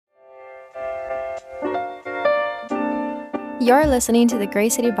You're listening to the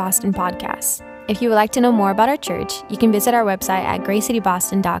Grace City Boston podcast. If you would like to know more about our church, you can visit our website at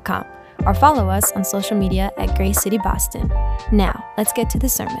gracecityboston.com or follow us on social media at Grace City Boston. Now, let's get to the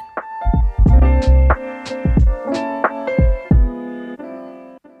sermon.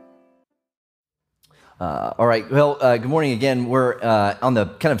 All right. Well, good morning again. We're on the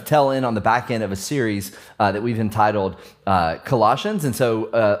kind of tail end on the back end of a series that we've entitled Colossians. And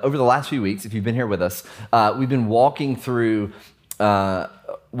so over the last few weeks, if you've been here with us, we've been walking through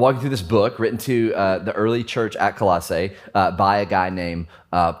this book written to the early church at Colossae by a guy named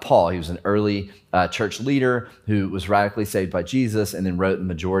Paul. He was an early church leader who was radically saved by Jesus and then wrote the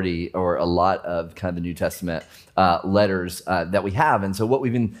majority or a lot of kind of the New Testament letters that we have. And so what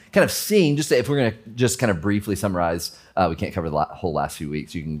we've been kind of seeing, just if we're going to just kind of briefly summarize, we can't cover the whole last few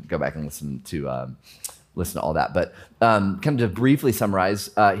weeks. You can go back and listen to all that. But kind of to briefly summarize,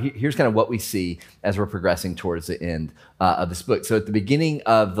 here's kind of what we see as we're progressing towards the end of this book. So at the beginning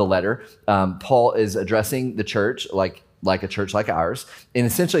of the letter, Paul is addressing the church like a church like ours, and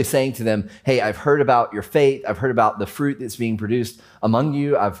essentially saying to them, hey, I've heard about your faith. I've heard about the fruit that's being produced among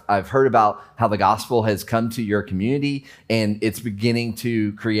you. I've heard about how the gospel has come to your community, and it's beginning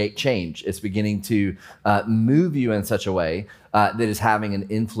to create change. It's beginning to move you in such a way that is having an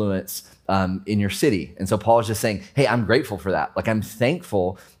influence in your city. And so Paul is just saying, hey, I'm grateful for that. Like, I'm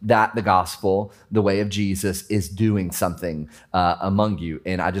thankful that the gospel, the way of Jesus, is doing something among you.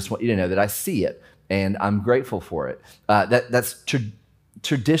 And I just want you to know that I see it, and I'm grateful for it. That's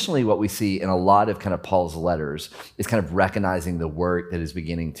traditionally what we see in a lot of kind of Paul's letters, is kind of recognizing the work that is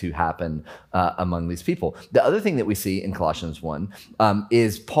beginning to happen among these people. The other thing that we see in Colossians 1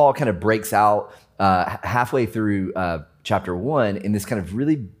 is Paul kind of breaks out halfway through chapter 1 in this kind of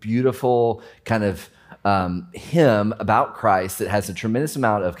really beautiful kind of hymn about Christ that has a tremendous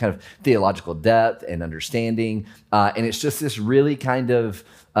amount of kind of theological depth and understanding. And it's just this really kind of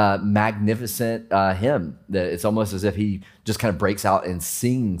magnificent hymn that it's almost as if he just kind of breaks out and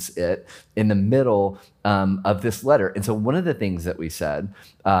sings it in the middle of this letter. And so one of the things that we said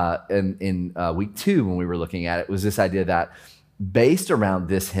in week 2 when we were looking at it was this idea that based around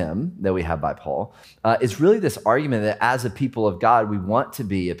this hymn that we have by Paul, is really this argument that as a people of God, we want to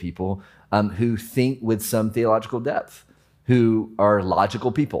be a people who think with some theological depth, who are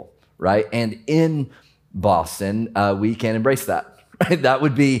logical people, right? And in Boston, we can embrace that. Right?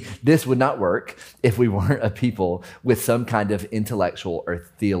 This would not work if we weren't a people with some kind of intellectual or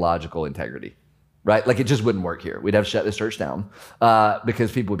theological integrity, right? Like, it just wouldn't work here. We'd have to shut this church down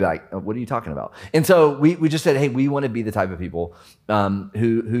because people would be like, what are you talking about? And so we just said, hey, we want to be the type of people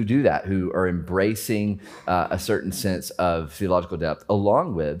who do that, who are embracing a certain sense of theological depth,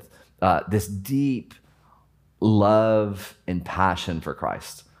 along with this deep love and passion for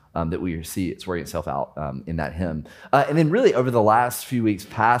Christ that we see it's working itself out in that hymn. And then really over the last few weeks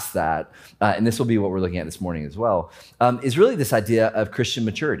past that, and this will be what we're looking at this morning as well, is really this idea of Christian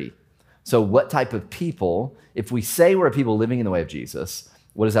maturity. So what type of people, if we say we're a people living in the way of Jesus,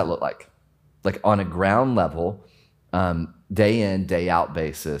 what does that look like? Like on a ground level, day in, day out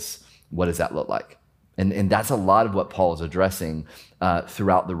basis, what does that look like? And that's a lot of what Paul is addressing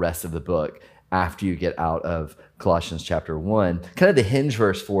throughout the rest of the book after you get out of Colossians chapter 1. Kind of the hinge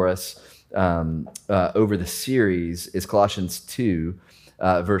verse for us over the series is Colossians 2,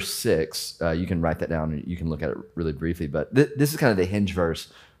 verse 6. You can write that down and you can look at it really briefly, but this is kind of the hinge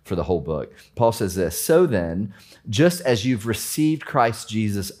verse for the whole book. Paul says this: so then, just as you've received Christ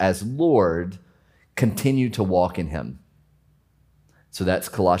Jesus as Lord, continue to walk in him. So that's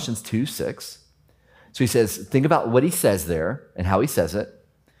Colossians 2:6. So he says, think about what he says there and how he says it.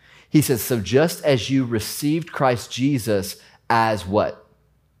 He says, so just as you received Christ Jesus as what?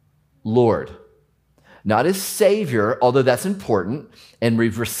 Lord. Not as Savior, although that's important, and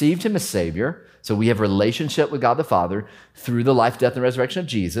we've received him as Savior. So we have a relationship with God the Father through the life, death, and resurrection of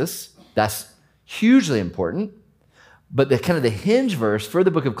Jesus. That's hugely important. But the kind of the hinge verse for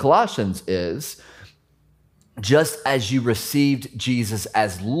the book of Colossians is, just as you received Jesus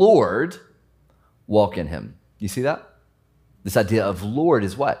as Lord, walk in him. You see that? This idea of Lord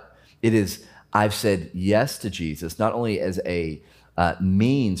is what? It is, I've said yes to Jesus, not only as a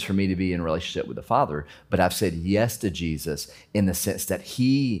means for me to be in a relationship with the Father, but I've said yes to Jesus in the sense that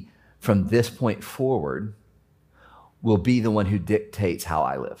he, from this point forward, will be the one who dictates how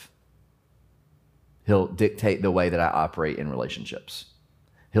I live. He'll dictate the way that I operate in relationships.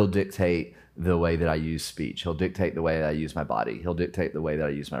 He'll dictate the way that I use speech. He'll dictate the way that I use my body. He'll dictate the way that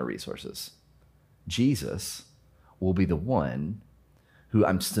I use my resources. Jesus will be the one who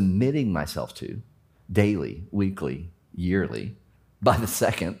I'm submitting myself to daily, weekly, yearly, by the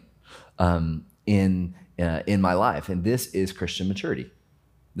second, in my life. And this is Christian maturity.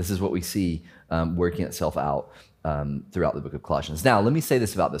 This is what we see working itself out throughout the book of Colossians. Now, let me say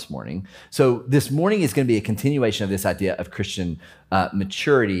this about this morning. So this morning is going to be a continuation of this idea of Christian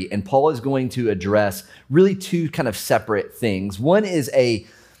maturity, and Paul is going to address really two kind of separate things. One is a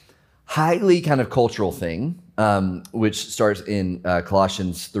highly kind of cultural thing, which starts in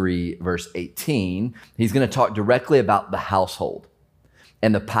Colossians 3, verse 18. He's going to talk directly about the household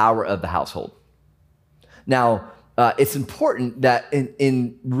and the power of the household. Now, it's important that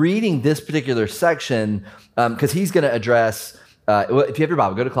in reading this particular section, because he's going to address, if you have your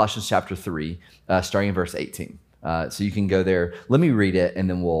Bible, go to Colossians chapter 3, starting in verse 18. So you can go there. Let me read it, and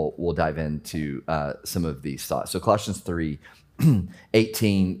then we'll dive into some of these thoughts. So Colossians 3,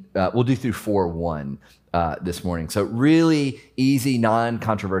 18, we'll do through 4:1 this morning. So really easy,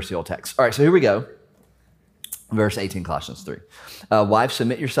 non-controversial text. All right, so here we go. Verse 18, Colossians 3. Wives,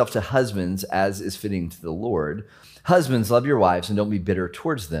 submit yourself to husbands as is fitting to the Lord. Husbands, love your wives and don't be bitter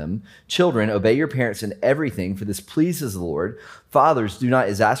towards them. Children, obey your parents in everything, for this pleases the Lord. Fathers, do not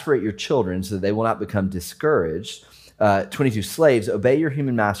exasperate your children so that they will not become discouraged. 22, slaves, obey your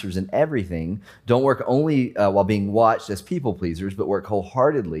human masters in everything. Don't work only while being watched as people pleasers, but work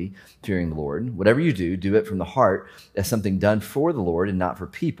wholeheartedly, fearing the Lord. Whatever you do, do it from the heart as something done for the Lord and not for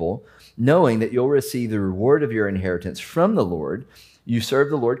people, knowing that you'll receive the reward of your inheritance from the Lord. You serve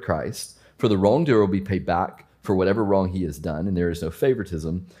the Lord Christ, for the wrongdoer will be paid back for whatever wrong he has done, and there is no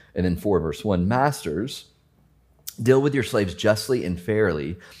favoritism. And then 4, verse 1, masters, deal with your slaves justly and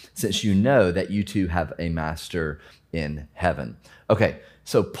fairly, since you know that you too have a master in heaven. Okay,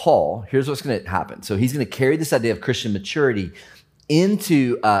 so Paul, here's what's going to happen. So he's going to carry this idea of Christian maturity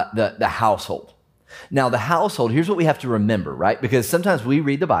into the household. Now, the household, here's what we have to remember, right? Because sometimes we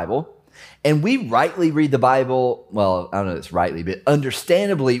read the Bible, and we rightly read the Bible, well, I don't know if it's rightly, but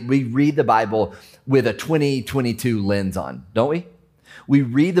understandably, we read the Bible with a 2022 lens on, don't we? We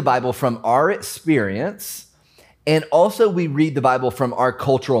read the Bible from our experience, and also we read the Bible from our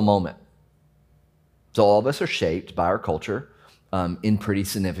cultural moment. So all of us are shaped by our culture in pretty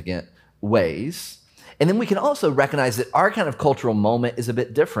significant ways. And then we can also recognize that our kind of cultural moment is a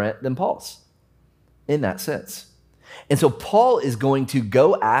bit different than Paul's in that sense. And so Paul is going to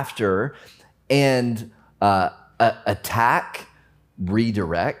go after and attack,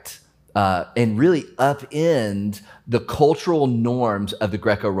 redirect, and really upend the cultural norms of the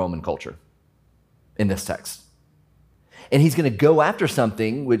Greco-Roman culture in this text. And he's going to go after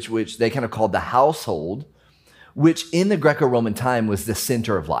something which they kind of called the household, which in the Greco-Roman time was the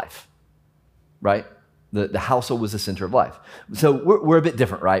center of life, right? The household was the center of life. So we're a bit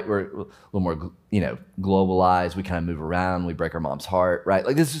different, right? We're a little more, globalized. We kind of move around. We break our mom's heart, right?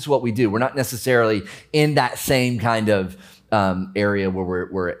 Like this is what we do. We're not necessarily in that same kind of area where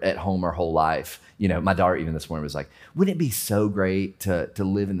we're at home our whole life. My daughter even this morning was like, wouldn't it be so great to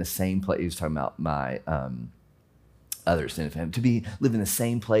live in the same place? He was talking about my others in him, to live in the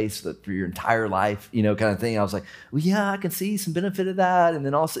same place for your entire life, kind of thing. I was like, well, yeah, I can see some benefit of that. And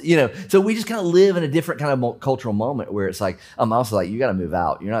then also, so we just kind of live in a different kind of cultural moment where it's like, I'm also like, you got to move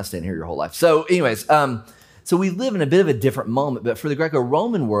out. You're not staying here your whole life. So anyways, so we live in a bit of a different moment, but for the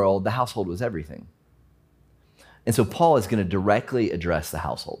Greco-Roman world, the household was everything. And so Paul is going to directly address the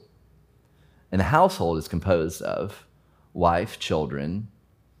household. And the household is composed of wife, children,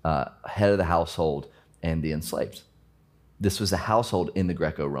 head of the household, and the enslaved. This was a household in the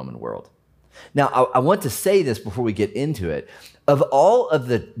Greco-Roman world. Now, I want to say this before we get into it. Of all of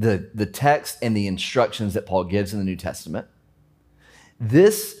the text and the instructions that Paul gives in the New Testament,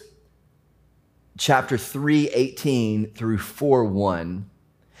 this chapter 3:18 through 4:1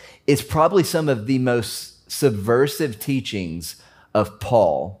 is probably some of the most subversive teachings of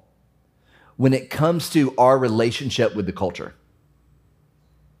Paul when it comes to our relationship with the culture.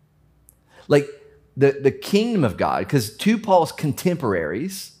 Like, the kingdom of God, because to Paul's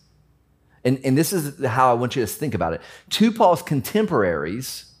contemporaries, and this is how I want you to think about it, to Paul's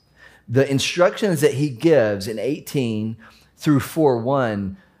contemporaries, the instructions that he gives in 18 through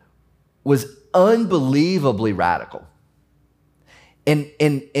 4:1 was unbelievably radical. And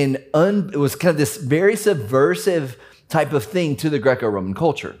it was kind of this very subversive type of thing to the Greco-Roman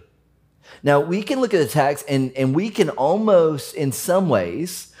culture. Now, we can look at the text and we can almost, in some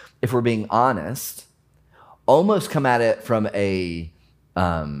ways, if we're being honest, almost come at it from a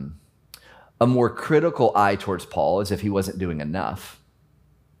more critical eye towards Paul, as if he wasn't doing enough,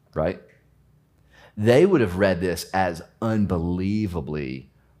 right? They would have read this as unbelievably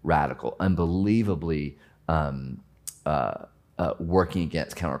radical, unbelievably working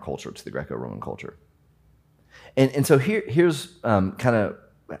against counterculture to the Greco-Roman culture. And so here's kind of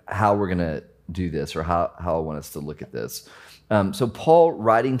how we're going to do this, or how I want us to look at this. So Paul,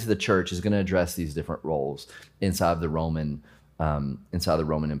 writing to the church, is going to address these different roles inside the Roman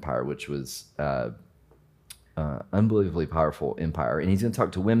Empire, which was unbelievably powerful empire. And he's going to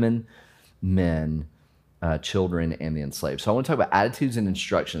talk to women, men, children, and the enslaved. So I want to talk about attitudes and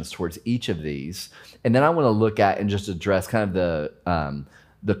instructions towards each of these, and then I want to look at and just address kind of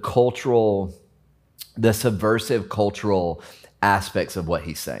the cultural, the subversive cultural aspects of what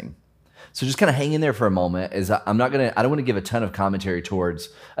he's saying. So just kind of hang in there for a moment. I don't want to give a ton of commentary towards,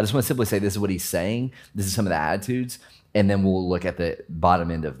 I just want to simply say this is what he's saying. This is some of the attitudes, and then we'll look at the bottom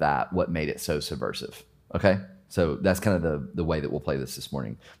end of that, what made it so subversive. Okay? So that's kind of the way that we'll play this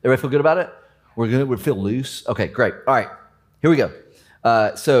morning. Everybody feel good about it? We feel loose? Okay, great. All right, here we go.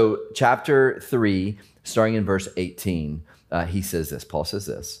 So chapter 3, starting in verse 18, he says this, Paul says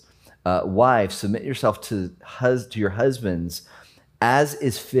this, wives, submit yourself to your husbands as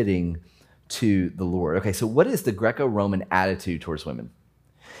is fitting to the Lord. Okay, so what is the Greco-Roman attitude towards women?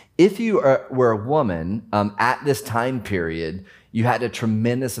 If you were a woman at this time period, you had a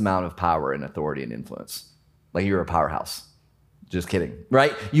tremendous amount of power and authority and influence. Like you were a powerhouse. Just kidding,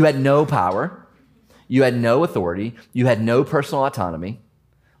 right? You had no power. You had no authority. You had no personal autonomy,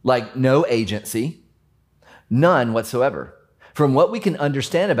 like no agency, none whatsoever. From what we can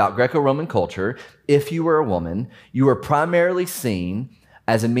understand about Greco-Roman culture, if you were a woman, you were primarily seen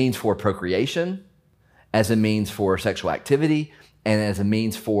as a means for procreation, as a means for sexual activity, and as a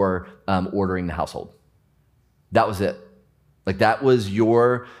means for ordering the household. That was it. Like that was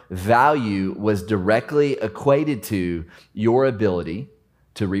your value, was directly equated to your ability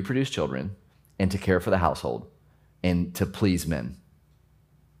to reproduce children and to care for the household and to please men.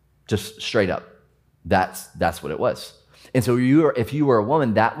 Just straight up. That's what it was. And so if you were a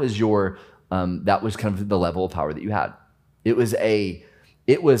woman, that was that was kind of the level of power that you had. It was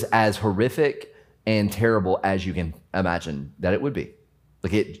as horrific and terrible as you can imagine that it would be.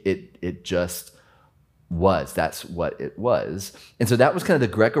 Like it just was. That's what it was. And so that was kind of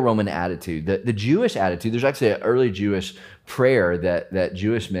the Greco-Roman attitude. The Jewish attitude, there's actually an early Jewish prayer that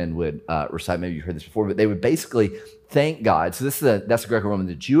Jewish men would recite. Maybe you've heard this before, but they would basically thank God. So that's the Greco-Roman.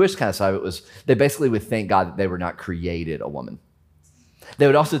 The Jewish kind of side of it was they basically would thank God that they were not created a woman. They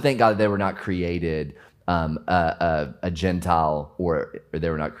would also thank God that they were not created a Gentile or they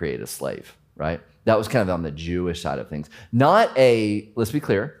were not created a slave, right? That was kind of on the Jewish side of things. Let's be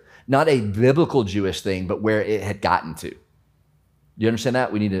clear, not a biblical Jewish thing, but where it had gotten to. You understand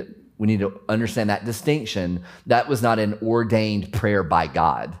that? We need to understand that distinction. That was not an ordained prayer by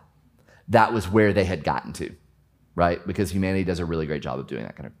God. That was where they had gotten to, right? Because humanity does a really great job of doing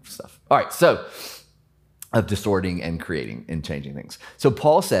that kind of stuff. All right, so of distorting and creating and changing things. So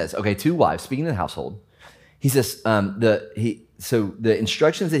Paul says, okay, two wives, speaking of the household, he says, so the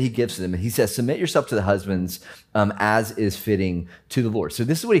instructions that he gives to them, he says, submit yourself to the husbands as is fitting to the Lord. So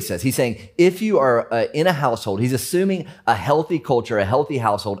this is what he says. He's saying, if you are in a household, he's assuming a healthy culture, a healthy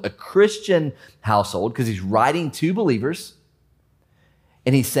household, a Christian household, because he's writing to believers.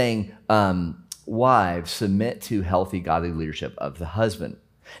 And he's saying, wives, submit to healthy, godly leadership of the husband.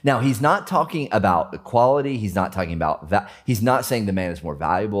 Now, he's not talking about equality. He's not talking about that. He's not saying the man is more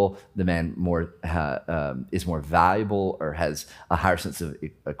valuable. The man is more valuable or has a higher sense of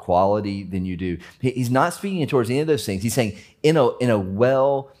equality than you do. He's not speaking towards any of those things. He's saying in a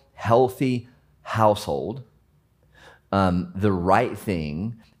well, healthy household, the right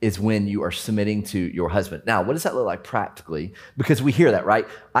thing is when you are submitting to your husband. Now, what does that look like practically? Because we hear that, right?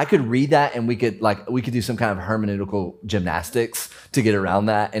 I could read that and we could do some kind of hermeneutical gymnastics to get around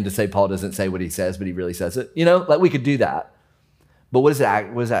that and to say Paul doesn't say what he says, but he really says it. Like we could do that. But what does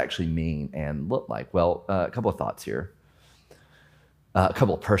that actually mean and look like? Well, a couple of thoughts here. A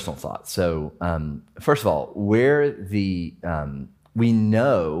couple of personal thoughts. So first of all, we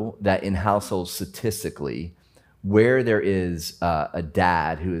know that in households statistically, where there is a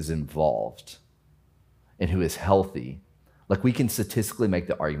dad who is involved and who is healthy, like we can statistically make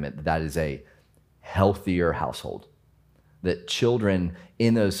the argument that that is a healthier household, that children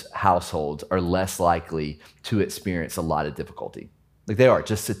in those households are less likely to experience a lot of difficulty. Like they are,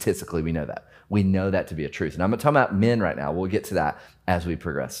 just statistically, we know that. We know that to be a truth. And I'm talking about men right now. We'll get to that as we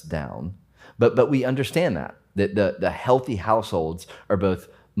progress down. But we understand that the healthy households are both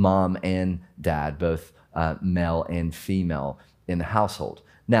mom and dad, both male and female in the household.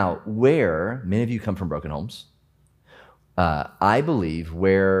 Now, where many of you come from broken homes, I believe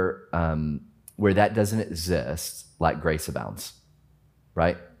where that doesn't exist, like grace abounds,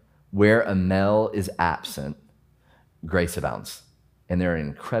 right? Where a male is absent, grace abounds. And there are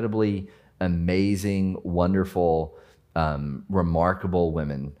incredibly amazing, wonderful, remarkable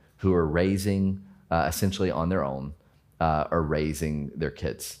women who are raising essentially on their own, are raising their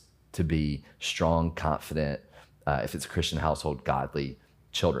kids to be strong, confident, if it's a Christian household, godly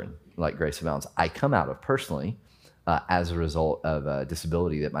children like Grace Abounds. I come out of personally, as a result of a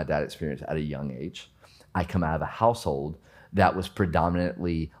disability that my dad experienced at a young age. I come out of a household that was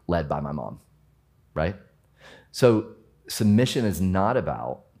predominantly led by my mom, right? So submission is not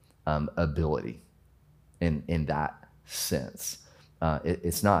about ability in that sense.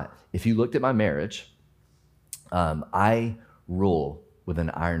 It's not. If you looked at my marriage, I rule with an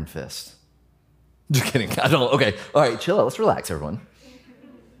iron fist. Just kidding. I don't. Okay. All right. Chill out. Let's relax, everyone.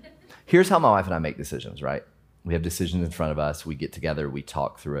 Here's how my wife and I make decisions, right? We have decisions in front of us. We get together. We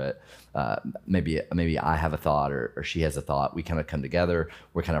talk through it. Maybe I have a thought or she has a thought. We kind of come together.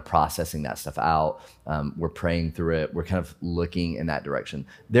 We're kind of processing that stuff out. We're praying through it. We're kind of looking in that direction.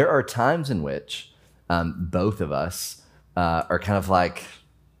 There are times in which both of us are kind of like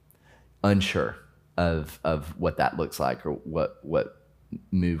unsure of what that looks like or what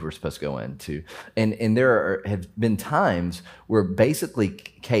move we're supposed to go into. And there have been times where basically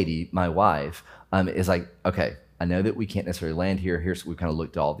Katie, my wife, is like, okay, I know that we can't necessarily land here. We've kind of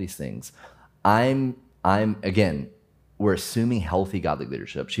looked at all these things. I'm again, we're assuming healthy godly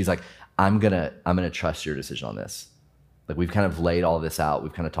leadership. She's like, I'm gonna trust your decision on this. Like we've kind of laid all this out.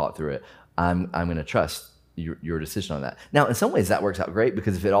 We've kind of talked through it. I'm gonna trust your decision on that. Now, in some ways that works out great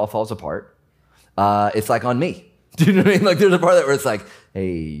because if it all falls apart, it's like on me. Do you know what I mean? Like there's a part of that where it's like,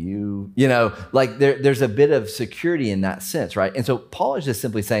 hey, you know, like there's a bit of security in that sense, right? And so Paul is just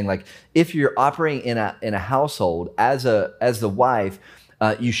simply saying, like, if you're operating in a household as the wife,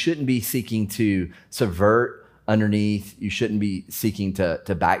 you shouldn't be seeking to subvert underneath. You shouldn't be seeking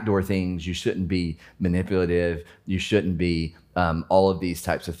to backdoor things. You shouldn't be manipulative. You shouldn't be all of these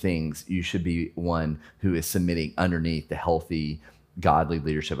types of things. You should be one who is submitting underneath the healthy, godly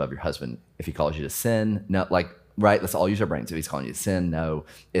leadership of your husband. If he calls you to sin, no, like, right? Let's all use our brains. If he's calling you to sin, no,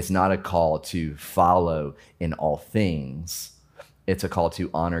 it's not a call to follow in all things. It's a call to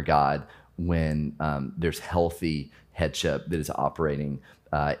honor God when there's healthy headship that is operating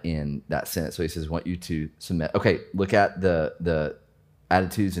in that sense. So he says, I want you to submit. Okay, look at the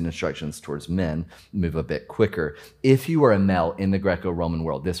attitudes and instructions towards men. Move a bit quicker. If you were a male in the Greco-Roman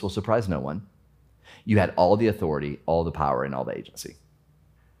world, this will surprise no one. You had all the authority, all the power, and all the agency.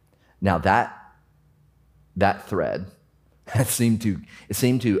 Now that thread seemed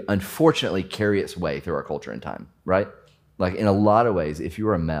to unfortunately carry its way through our culture and time, right? Like in a lot of ways, if you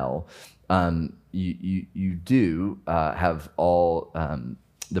were a male, you do have all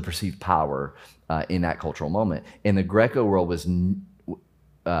the perceived power in that cultural moment. And the Greco world was not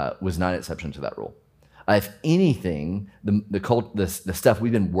an exception to that rule. If anything, the stuff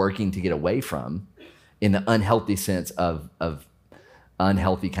we've been working to get away from, in the unhealthy sense of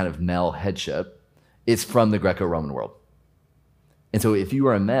unhealthy kind of male headship, it's from the Greco-Roman world. And so if you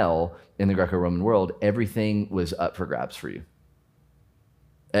were a male in the Greco-Roman world, everything was up for grabs for you.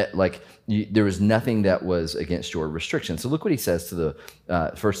 There was nothing that was against your restriction. So look what he says to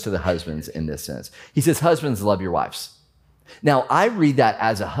first to the husbands in this sense. He says, husbands, love your wives. Now, I read that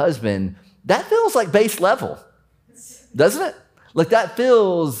as a husband, that feels like base level, doesn't it? Like that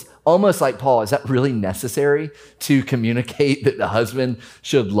feels almost like, Paul, is that really necessary to communicate that the husband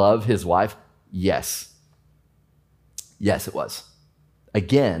should love his wife? Yes. Yes, it was.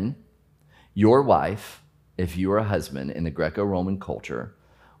 Again, your wife, if you were a husband in the Greco-Roman culture,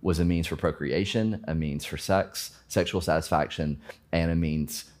 was a means for procreation, a means for sex, sexual satisfaction, and a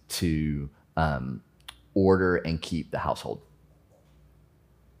means to order and keep the household.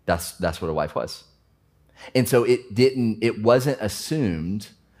 That's what a wife was. And so it wasn't assumed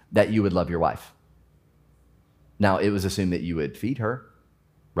that you would love your wife. Now, it was assumed that you would feed her,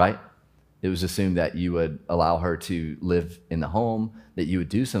 right? It was assumed that you would allow her to live in the home, that you would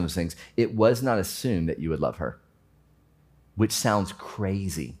do some of those things. It was not assumed that you would love her, which sounds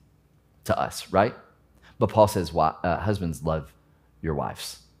crazy to us, right? But Paul says, husbands, love your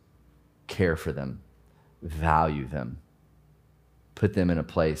wives, care for them, value them, put them in a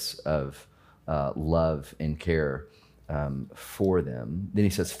place of love and care for them. Then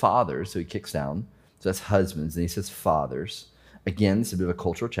he says fathers, so he kicks down. So that's husbands. Then he says fathers. Again, it's a bit of a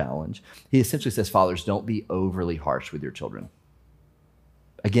cultural challenge. He essentially says, fathers, don't be overly harsh with your children.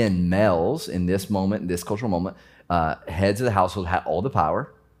 Again, males in this moment, in this cultural moment, heads of the household had all the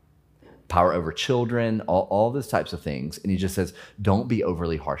power over children, all those types of things. And he just says, don't be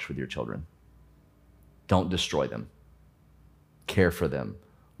overly harsh with your children. Don't destroy them. Care for them,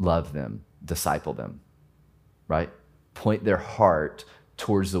 love them, disciple them, right? Point their heart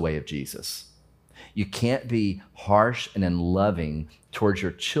towards the way of Jesus. You can't be harsh and unloving towards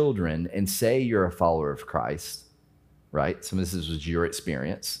your children and say you're a follower of Christ, right? Some of this was your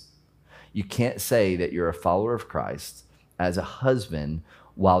experience. You can't say that you're a follower of Christ as a husband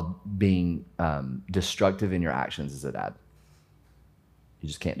while being destructive in your actions as a dad. You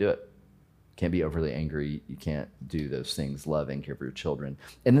just can't do it. You can't be overly angry. You can't do those things, love and care for your children.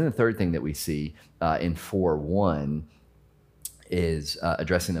 And then the third thing that we see in 4:1 is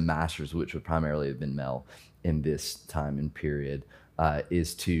addressing the masters, which would primarily have been male in this time and period,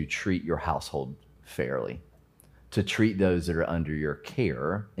 is to treat your household fairly, to treat those that are under your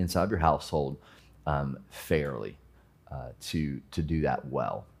care inside your household fairly, to do that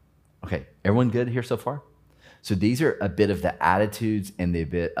well. Okay, everyone good here so far? So these are a bit of the attitudes and the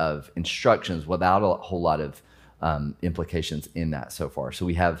bit of instructions without a whole lot of implications in that so far. So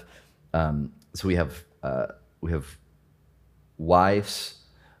we have wives,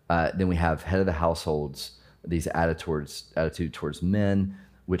 then we have head of the households, these attitude towards men,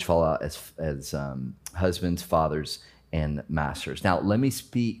 which fall out as husbands, fathers, and masters. Now, let me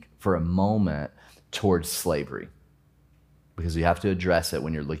speak for a moment towards slavery, because you have to address it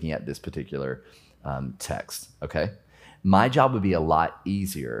when you're looking at this particular text, okay? My job would be a lot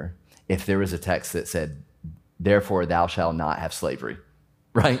easier if there was a text that said, therefore thou shalt not have slavery,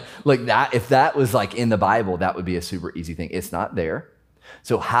 right? Like that, if that was like in the Bible, that would be a super easy thing. It's not there.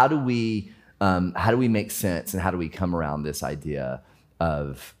 So how do we make sense and how do we come around this idea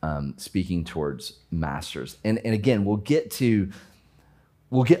of speaking towards masters? And again, we'll get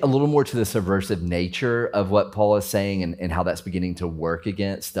a little more to the subversive nature of what Paul is saying and how that's beginning to work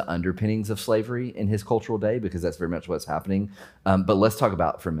against the underpinnings of slavery in his cultural day, because that's very much what's happening. But let's talk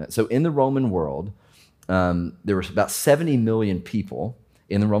about it for a minute. So in the Roman world, there was about 70 million people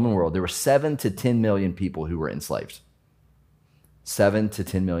in the Roman world. There were 7 to 10 million people who were enslaved. 7 to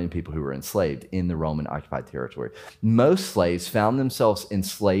 10 million people who were enslaved in the Roman occupied territory. Most slaves found themselves in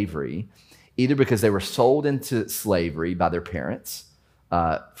slavery either because they were sold into slavery by their parents,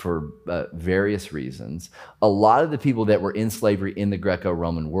 for various reasons. A lot of the people that were in slavery in the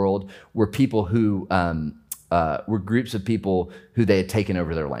Greco-Roman world were people who were groups of people who they had taken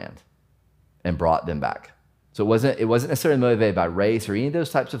over their land and brought them back. So it wasn't necessarily motivated by race or any of those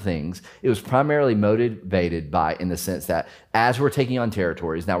types of things. It was primarily motivated by, in the sense that as we're taking on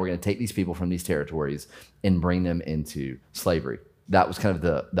territories, now we're going to take these people from these territories and bring them into slavery. That was kind of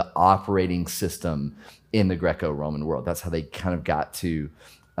the operating system in the Greco-Roman world. That's how they kind of got to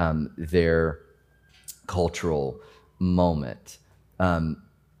their cultural moment.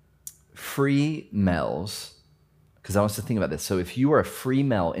 Free males, because I want us to think about this. So if you were a free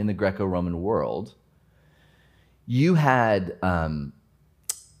male in the Greco-Roman world, you had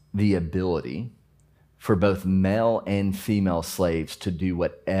the ability for both male and female slaves to do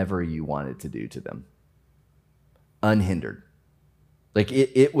whatever you wanted to do to them, unhindered. Like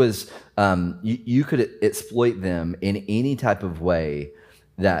it was, you could exploit them in any type of way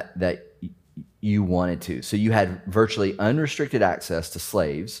that you wanted to. So you had virtually unrestricted access to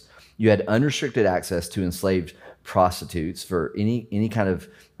slaves. You had unrestricted access to enslaved prostitutes for any kind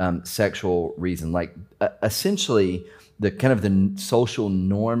of sexual reason. Like essentially, the kind of the social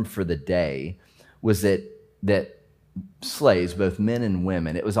norm for the day was that slaves, both men and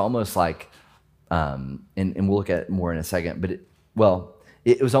women, it was almost like, and we'll look at it more in a second, but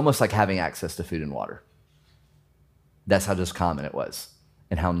it was almost like having access to food and water. That's how just common it was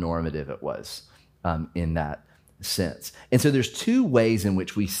and how normative it was in that sense. And so there's two ways in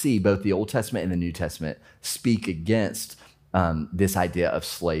which we see both the Old Testament and the New Testament speak against this idea of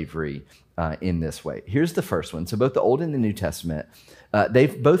slavery in this way. Here's the first one. So both the Old and the New Testament,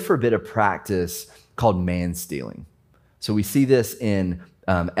 they've both forbid a practice called man-stealing. So we see this in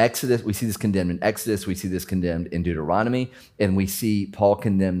Exodus, we see this condemned in Exodus, we see this condemned in Deuteronomy, and we see Paul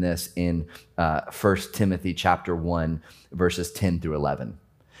condemn this in 1 Timothy chapter 1, verses 10 through 11.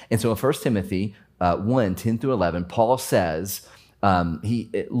 And so in 1 Timothy 1, 10 through 11, Paul says, he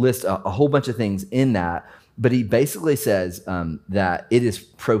lists a whole bunch of things in that, but he basically says that it is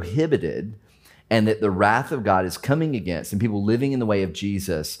prohibited and that the wrath of God is coming against, and people living in the way of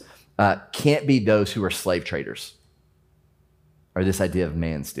Jesus can't be those who are slave traders, or this idea of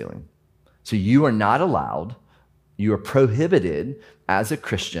man-stealing. So you are not allowed, you are prohibited as a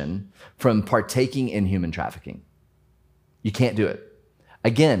Christian from partaking in human trafficking. You can't do it.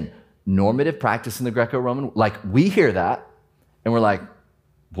 Again, normative practice in the Greco-Roman, like we hear that and we're like,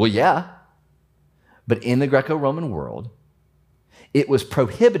 well, yeah. But in the Greco-Roman world, it was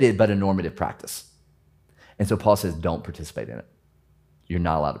prohibited but a normative practice. And so Paul says, don't participate in it. You're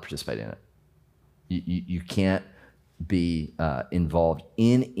not allowed to participate in it. You can't be involved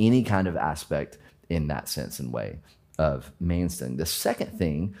in any kind of aspect in that sense and way of manston. The second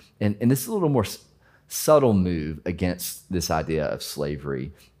thing, and this is a little more subtle move against this idea of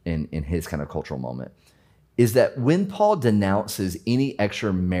slavery in his kind of cultural moment, is that when Paul denounces any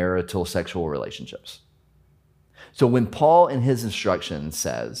extramarital sexual relationships. So when Paul in his instructions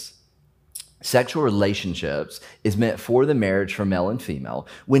says sexual relationships is meant for the marriage for male and female,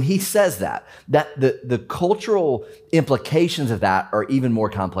 when he says that the cultural implications of that are even more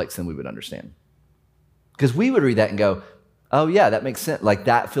complex than we would understand. Because we would read that and go, oh yeah, that makes sense. Like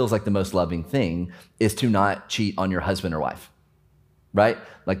that feels like the most loving thing is to not cheat on your husband or wife, right?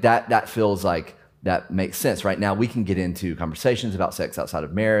 Like that feels like that makes sense. Right now we can get into conversations about sex outside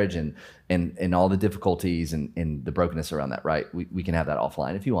of marriage and all the difficulties and the brokenness around that, right? We can have that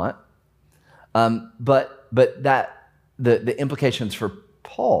offline if you want. But that the implications for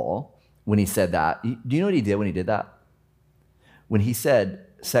Paul when he said that, do you know what he did when he did that? When he said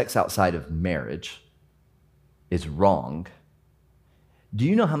sex outside of marriage is wrong, do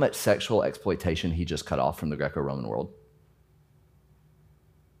you know how much sexual exploitation he just cut off from the Greco-Roman world?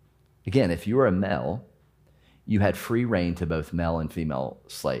 Again, if you were a male, you had free reign to both male and female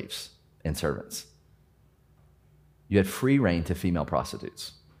slaves and servants. You had free reign to female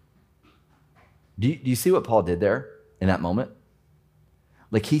prostitutes. Do you see what Paul did there in that moment?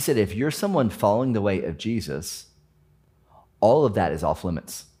 Like he said, if you're someone following the way of Jesus, all of that is off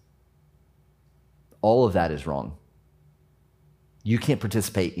limits. All of that is wrong. You can't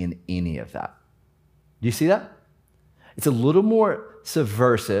participate in any of that. Do you see that? It's a little more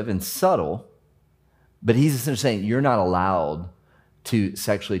subversive and subtle, but he's essentially saying you're not allowed to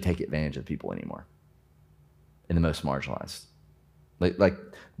sexually take advantage of people anymore in the most marginalized. Like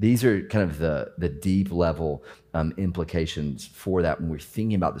these are kind of the deep level implications for that when we're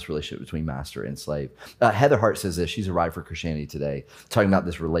thinking about this relationship between master and slave. Heather Hart says this. She's a writer for Christianity Today, talking about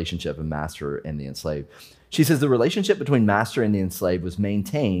this relationship of master and the enslaved. She says the relationship between master and the enslaved was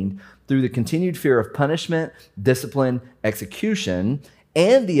maintained through the continued fear of punishment, discipline, execution,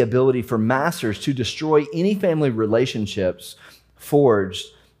 and the ability for masters to destroy any family relationships forged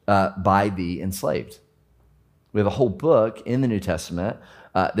by the enslaved. We have a whole book in the New Testament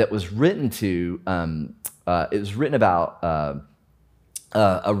that was written it was written about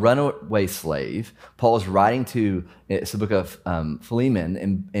a runaway slave. Paul is writing to, it's the book of Philemon,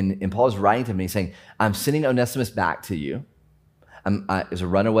 and Paul is writing to him and he's saying, I'm sending Onesimus back to you. As a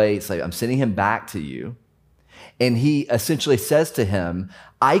runaway slave, I'm sending him back to you. And he essentially says to him,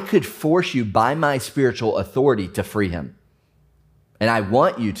 I could force you by my spiritual authority to free him. And I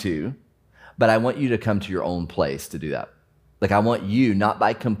want you to, but I want you to come to your own place to do that. Like I want you, not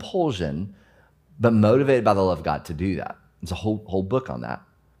by compulsion, but motivated by the love of God to do that. There's a whole book on that.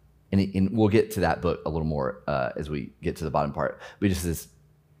 And we'll get to that book a little more as we get to the bottom part. But just says,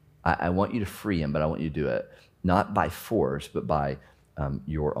 I want you to free him, but I want you to do it not by force, but by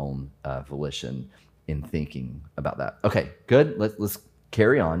your own volition in thinking about that. Okay, good. Let's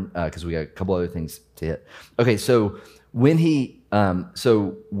carry on because we got a couple other things to hit. Okay, so when he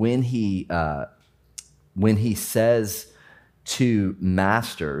says to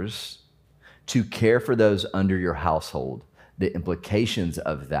masters to care for those under your household, the implications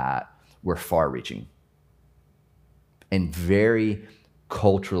of that were far-reaching and very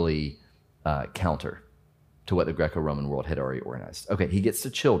culturally counter to what the Greco-Roman world had already organized. Okay, he gets to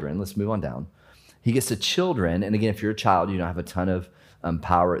children. Let's move on down. He gets to children, and again, if you're a child, you don't have a ton of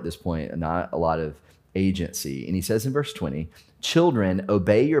power at this point, not a lot of agency. And he says in verse 20, children,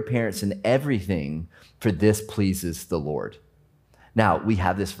 obey your parents in everything, for this pleases the Lord. Now, we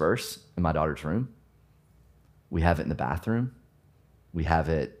have this verse in my daughter's room. We have it in the bathroom. We have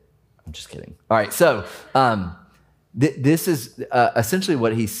it, I'm just kidding. All right, so this is essentially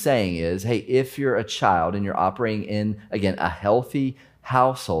what he's saying is, hey, if you're a child and you're operating in, again, a healthy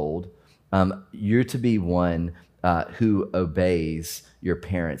household, you're to be one who obeys your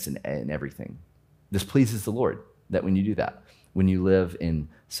parents in everything. This pleases the Lord, that when you do that, when you live in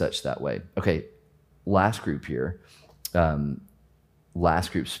such that way. Okay, last group here.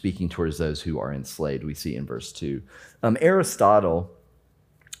 Last group speaking towards those who are enslaved, we see in verse 2. Aristotle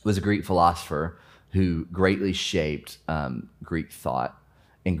was a Greek philosopher who greatly shaped Greek thought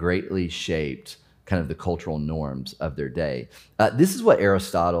and greatly shaped kind of the cultural norms of their day. This is what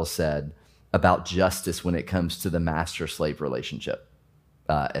Aristotle said about justice when it comes to the master-slave relationship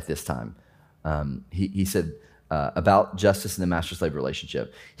at this time. He said about justice in the master-slave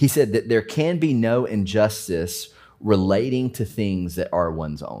relationship, he said that there can be no injustice relating to things that are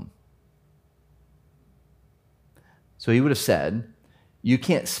one's own. So he would have said, you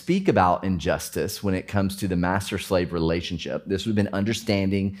can't speak about injustice when it comes to the master-slave relationship. This would have been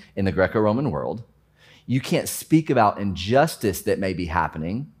understanding in the Greco-Roman world. You can't speak about injustice that may be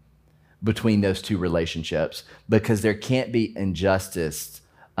happening between those two relationships because there can't be injustice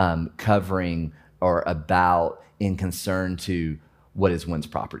covering or about in concern to what is one's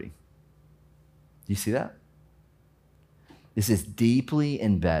property. Do you see that? This is deeply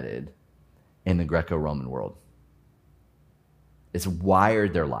embedded in the Greco-Roman world. It's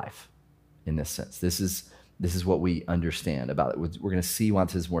wired their life in this sense. This is what we understand about it. We're going to see why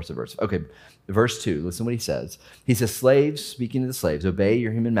this is more subversive. Okay, verse 2, listen to what he says. He says, slaves, speaking to the slaves, obey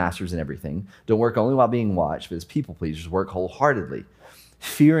your human masters in everything. Don't work only while being watched, but as people pleasers, work wholeheartedly,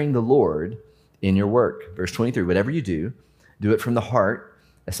 fearing the Lord in your work. Verse 23, whatever you do it from the heart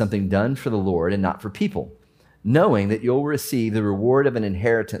as something done for the Lord and not for people, knowing that you'll receive the reward of an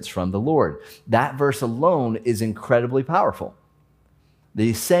inheritance from the Lord. That verse alone is incredibly powerful. That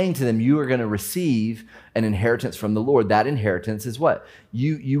he's saying to them, you are going to receive an inheritance from the Lord. That inheritance is what?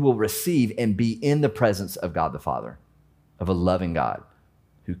 You will receive and be in the presence of God the Father, of a loving God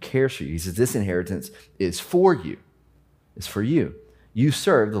who cares for you. He says, this inheritance is for you. It's for you. You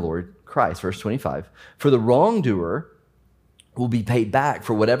serve the Lord Christ. Verse 25, for the wrongdoer will be paid back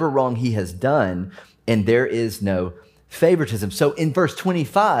for whatever wrong he has done, and there is no favoritism. So in verse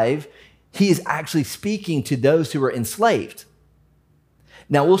 25, he is actually speaking to those who are enslaved.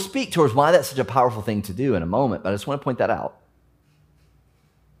 Now, we'll speak towards why that's such a powerful thing to do in a moment, but I just want to point that out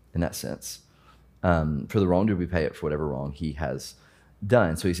in that sense. For the wrongdoer, we pay it for whatever wrong he has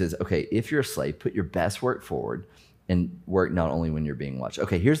done. So he says, okay, if you're a slave, put your best work forward and work not only when you're being watched.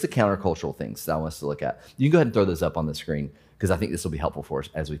 Okay, here's the countercultural things that I want us to look at. You can go ahead and throw those up on the screen because I think this will be helpful for us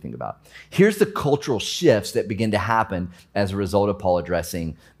as we think about. Here's the cultural shifts that begin to happen as a result of Paul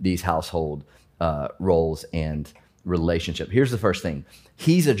addressing these household roles and relationship. Here's the first thing.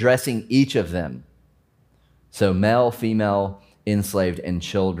 He's addressing each of them. So male, female, enslaved, and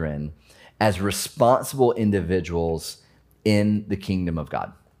children as responsible individuals in the kingdom of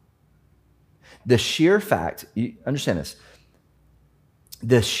God. The sheer fact, you understand this,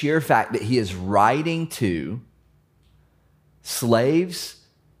 the sheer fact that he is writing to slaves,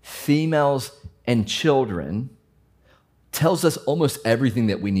 females, and children tells us almost everything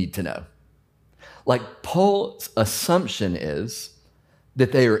that we need to know. Like Paul's assumption is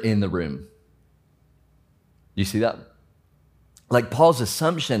that they are in the room. You see that? Like Paul's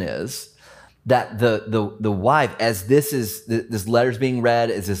assumption is that the wife, as this letter's being read,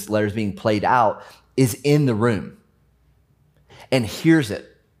 as this letter's being played out, is in the room and hears it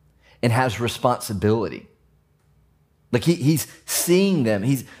and has responsibility. Like he's seeing them.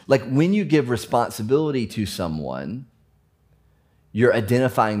 He's like, when you give responsibility to someone, you're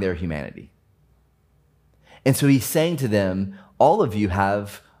identifying their humanity. And so he's saying to them, all of you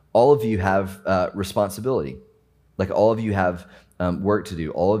have responsibility. Like all of you have work to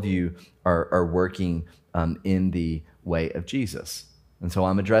do. All of you are working in the way of Jesus. And so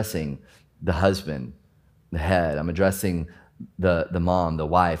I'm addressing the husband, the head. I'm addressing the mom, the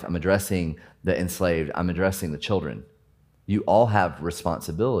wife. I'm addressing the enslaved. I'm addressing the children. You all have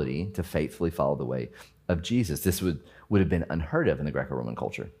responsibility to faithfully follow the way of Jesus. This would have been unheard of in the Greco-Roman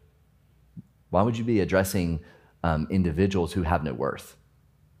culture. Why would you be addressing individuals who have no worth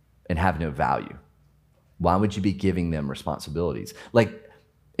and have no value? Why would you be giving them responsibilities? Like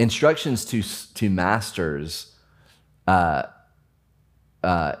instructions to masters in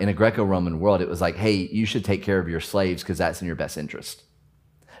a Greco-Roman world, it was like, hey, you should take care of your slaves because that's in your best interest.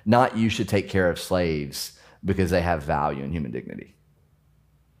 Not you should take care of slaves because they have value and human dignity.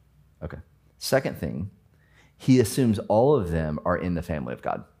 Okay. Second thing, he assumes all of them are in the family of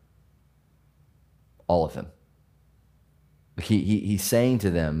God. All of them. He's saying to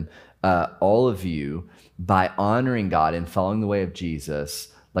them, all of you, by honoring God and following the way of Jesus,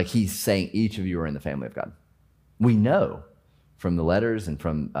 like he's saying each of you are in the family of God. We know from the letters and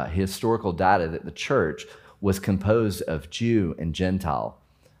from historical data that the church was composed of Jew and Gentile,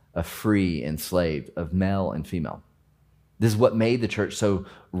 of free and slave, of male and female. This is what made the church so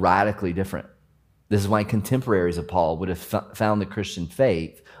radically different. This is why contemporaries of Paul would have found the Christian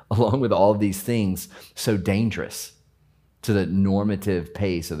faith, along with all of these things, so dangerous to the normative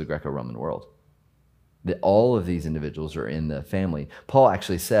pace of the Greco-Roman world. That all of these individuals are in the family. Paul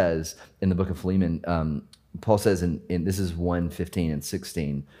actually says in the book of Philemon, Paul says in this is 1:15 and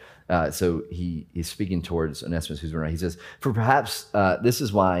 16, so he's speaking towards Onesimus who's around. He says, for perhaps this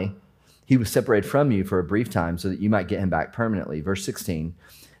is why he was separated from you for a brief time so that you might get him back permanently. Verse 16,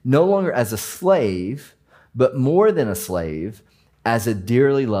 no longer as a slave, but more than a slave, as a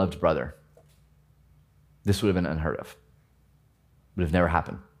dearly loved brother. This would have been unheard of. Would have never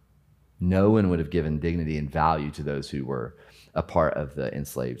happened. No one would have given dignity and value to those who were a part of the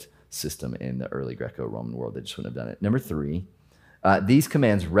enslaved system in the early Greco-Roman world. They just wouldn't have done it. Number 3, these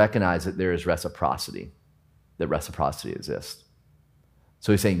commands recognize that there is reciprocity, that reciprocity exists.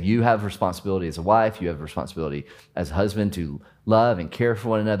 So he's saying you have responsibility as a wife, you have responsibility as a husband to love and care for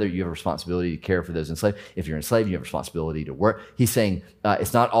one another, you have a responsibility to care for those enslaved. If you're enslaved, you have a responsibility to work. He's saying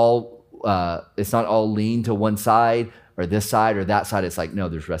it's not all lean to one side or this side or that side. It's like, no,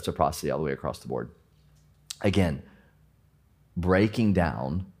 there's reciprocity all the way across the board. Again, breaking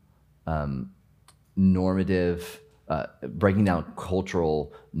down breaking down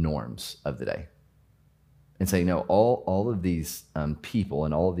cultural norms of the day. And saying, no, all of these people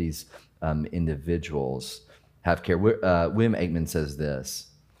and all of these individuals have care. William Aikman says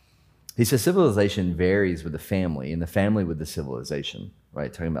this. He says, civilization varies with the family and the family with the civilization,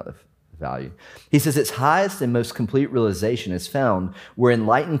 right? Talking about the value. He says, its highest and most complete realization is found where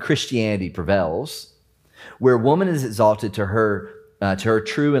enlightened Christianity prevails, where woman is exalted to her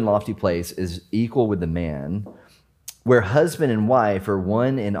true and lofty place is equal with the man, where husband and wife are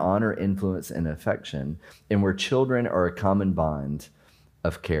one in honor, influence, and affection, and where children are a common bond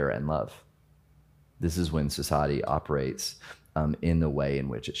of care and love. This is when society operates in the way in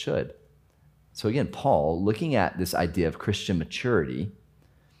which it should. So again, Paul, looking at this idea of Christian maturity,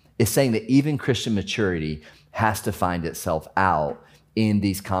 is saying that even Christian maturity has to find itself out in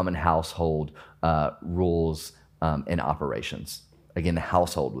these common household rules and operations. Again, the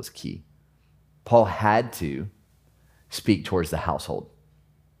household was key. Paul had to speak towards the household.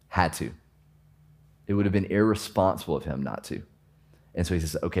 Had to. It would have been irresponsible of him not to. And so he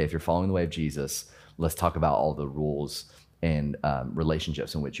says, okay, if you're following the way of Jesus, let's talk about all the rules and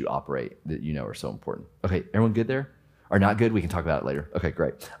relationships in which you operate that you know are so important. Okay, everyone good there? Or not good? We can talk about it later. Okay,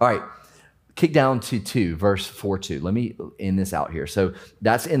 great. All right, kick down to 2, verse 4-2. Let me end this out here. So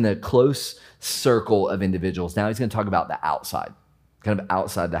that's in the close circle of individuals. Now he's going to talk about the outside, kind of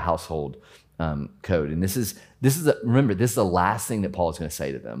outside the household code. And remember, this is the last thing that Paul is going to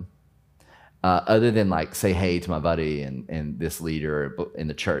say to them, other than like say hey to my buddy and this leader in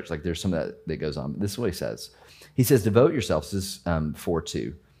the church. Like there's some of that goes on. This is what he says. He says, devote yourselves, this is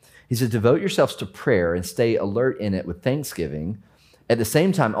 4:2. He says, devote yourselves to prayer and stay alert in it with thanksgiving. At the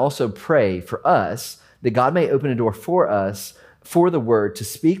same time, also pray for us that God may open a door for us for the word to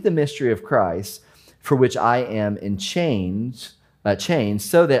speak the mystery of Christ, for which I am in chains,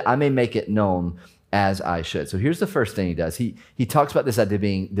 so that I may make it known as I should. So here's the first thing he does. He talks about this idea of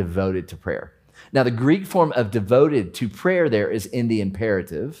being devoted to prayer. Now, the Greek form of devoted to prayer there is in the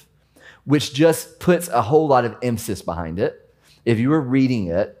imperative, which just puts a whole lot of emphasis behind it. If you were reading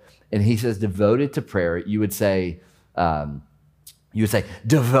it and he says devoted to prayer, you would say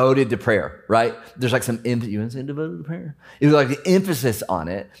devoted to prayer, right? There's like some emphasis. You wouldn't say devoted to prayer. It was like the emphasis on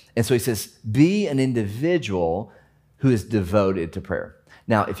it. And so he says, be an individual who is devoted to prayer.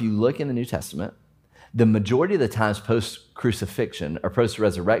 Now, if you look in the New Testament, the majority of the times post-crucifixion or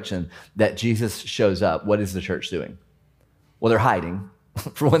post-resurrection that Jesus shows up, what is the church doing? Well, they're hiding,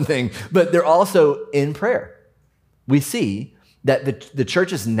 for one thing, but they're also in prayer. We see that the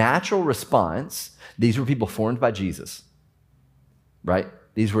church's natural response, these were people formed by Jesus, right?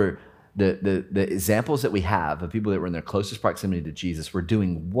 These were the examples that we have of people that were in their closest proximity to Jesus were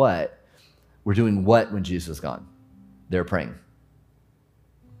doing what? We're doing what when Jesus was gone? They're praying.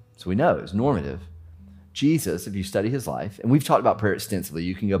 So we know it's normative. Jesus, if you study his life, and we've talked about prayer extensively,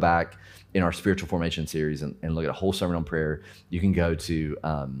 you can go back in our spiritual formation series and look at a whole sermon on prayer. You can go to,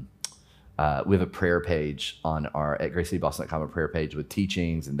 we have a prayer page on our, at gracecityboston.com, a prayer page with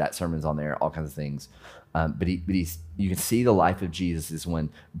teachings, and that sermon's on there, all kinds of things. But you can see the life of Jesus is when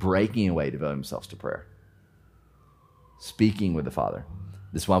breaking away, devoting himself to prayer, speaking with the Father.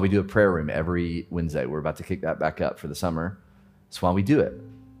 This is why we do a prayer room every Wednesday. We're about to kick that back up for the summer. That's why we do it,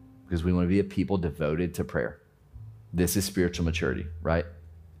 because we want to be a people devoted to prayer. This is spiritual maturity, right?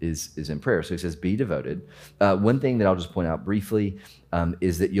 Is in prayer. So he says, be devoted. One thing that I'll just point out briefly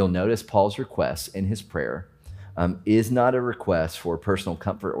is that you'll notice Paul's request in his prayer is not a request for personal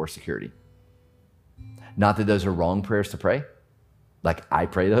comfort or security. Not that those are wrong prayers to pray. Like I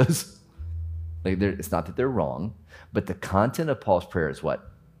pray those. It's not that they're wrong, but the content of Paul's prayer is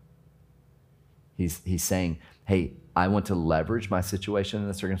what? He's saying, hey, I want to leverage my situation and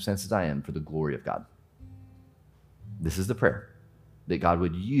the circumstances I am for the glory of God. This is the prayer, that God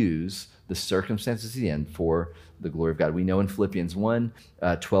would use the circumstances he's in for the glory of God. We know in Philippians 1,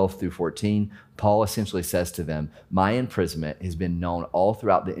 12 through 14, Paul essentially says to them, my imprisonment has been known all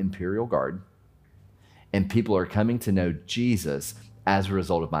throughout the imperial guard, and people are coming to know Jesus as a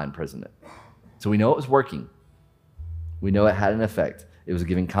result of my imprisonment. So we know it was working. We know it had an effect. It was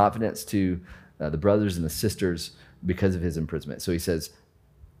giving confidence to the brothers and the sisters because of his imprisonment. So he says,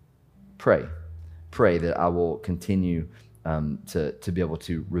 pray. Pray that I will continue to be able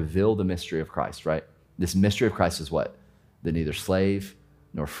to reveal the mystery of Christ, right? This mystery of Christ is what? That neither slave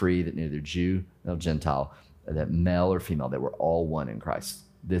nor free, that neither Jew nor Gentile, that male or female, that we're all one in Christ.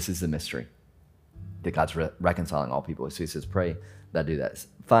 This is the mystery, that God's reconciling all people. So he says, pray that I do that.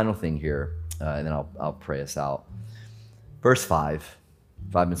 Final thing here, and then I'll pray us out. Verse 5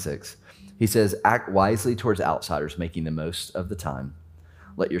 and 6, he says, act wisely towards outsiders, making the most of the time.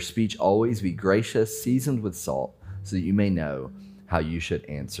 Let your speech always be gracious, seasoned with salt, so that you may know how you should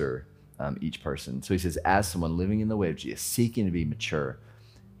answer each person. So he says, as someone living in the way of Jesus, seeking to be mature,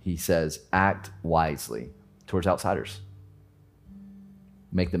 he says, act wisely towards outsiders.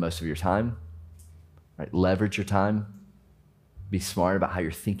 Make the most of your time, right? Leverage your time. Be smart about how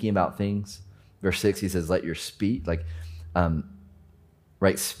you're thinking about things. Verse 6, he says, let your speech,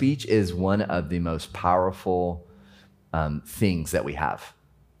 right? Speech is one of the most powerful things that we have.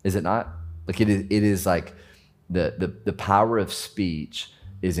 Is it not? Like it is like the power of speech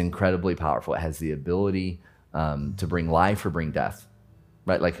is incredibly powerful. It has the ability to bring life or bring death,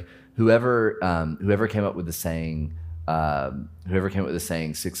 right? Like whoever came up with the saying,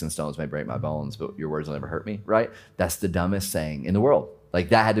 sticks and stones may break my bones, but your words will never hurt me, right? That's the dumbest saying in the world. Like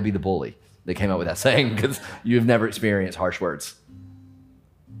that had to be the bully that came up with that saying, because you've never experienced harsh words.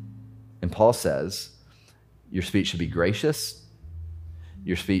 And Paul says, your speech should be gracious.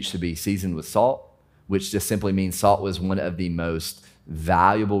 Your speech should be seasoned with salt, which just simply means salt was one of the most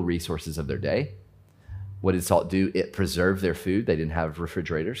valuable resources of their day. What did salt do? It preserved their food. They didn't have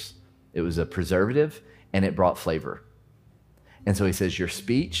refrigerators. It was a preservative, and it brought flavor. And so he says your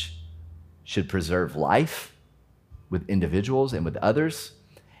speech should preserve life with individuals and with others,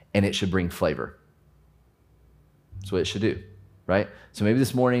 and it should bring flavor. That's what it should do, right? So maybe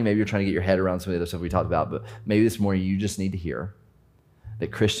this morning, maybe you're trying to get your head around some of the other stuff we talked about, but maybe this morning you just need to hear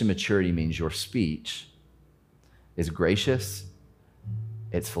that Christian maturity means your speech is gracious,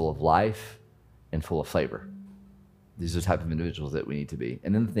 it's full of life, and full of flavor. These are the type of individuals that we need to be.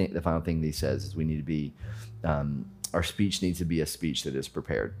 And then the final thing that he says is we need to be, our speech needs to be a speech that is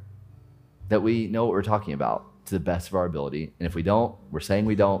prepared, that we know what we're talking about to the best of our ability. And if we don't, we're saying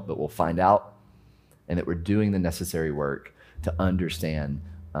we don't, but we'll find out, and that we're doing the necessary work to understand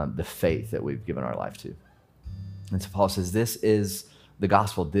the faith that we've given our life to. And so Paul says, this is the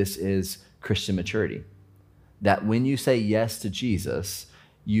gospel. This is Christian maturity. That when you say yes to Jesus,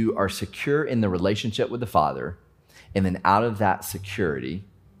 you are secure in the relationship with the Father. And then out of that security,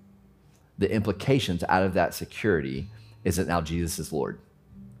 the implications out of that security is that now Jesus is Lord.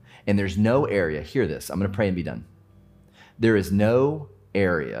 And there's no area, hear this, I'm going to pray and be done. There is no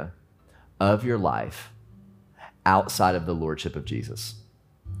area of your life outside of the lordship of Jesus.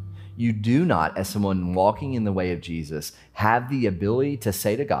 You do not, as someone walking in the way of Jesus, have the ability to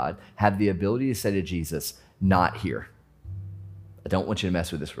say to God, have the ability to say to Jesus, not here. I don't want you to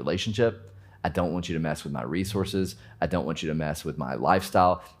mess with this relationship. I don't want you to mess with my resources. I don't want you to mess with my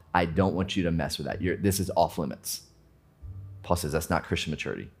lifestyle. I don't want you to mess with that. This is off limits. Paul says that's not Christian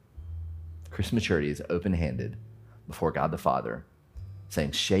maturity. Christian maturity is open-handed before God the Father,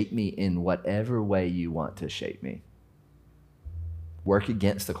 saying, shape me in whatever way you want to shape me. Work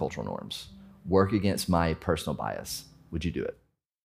against the cultural norms. Work against my personal bias. Would you do it?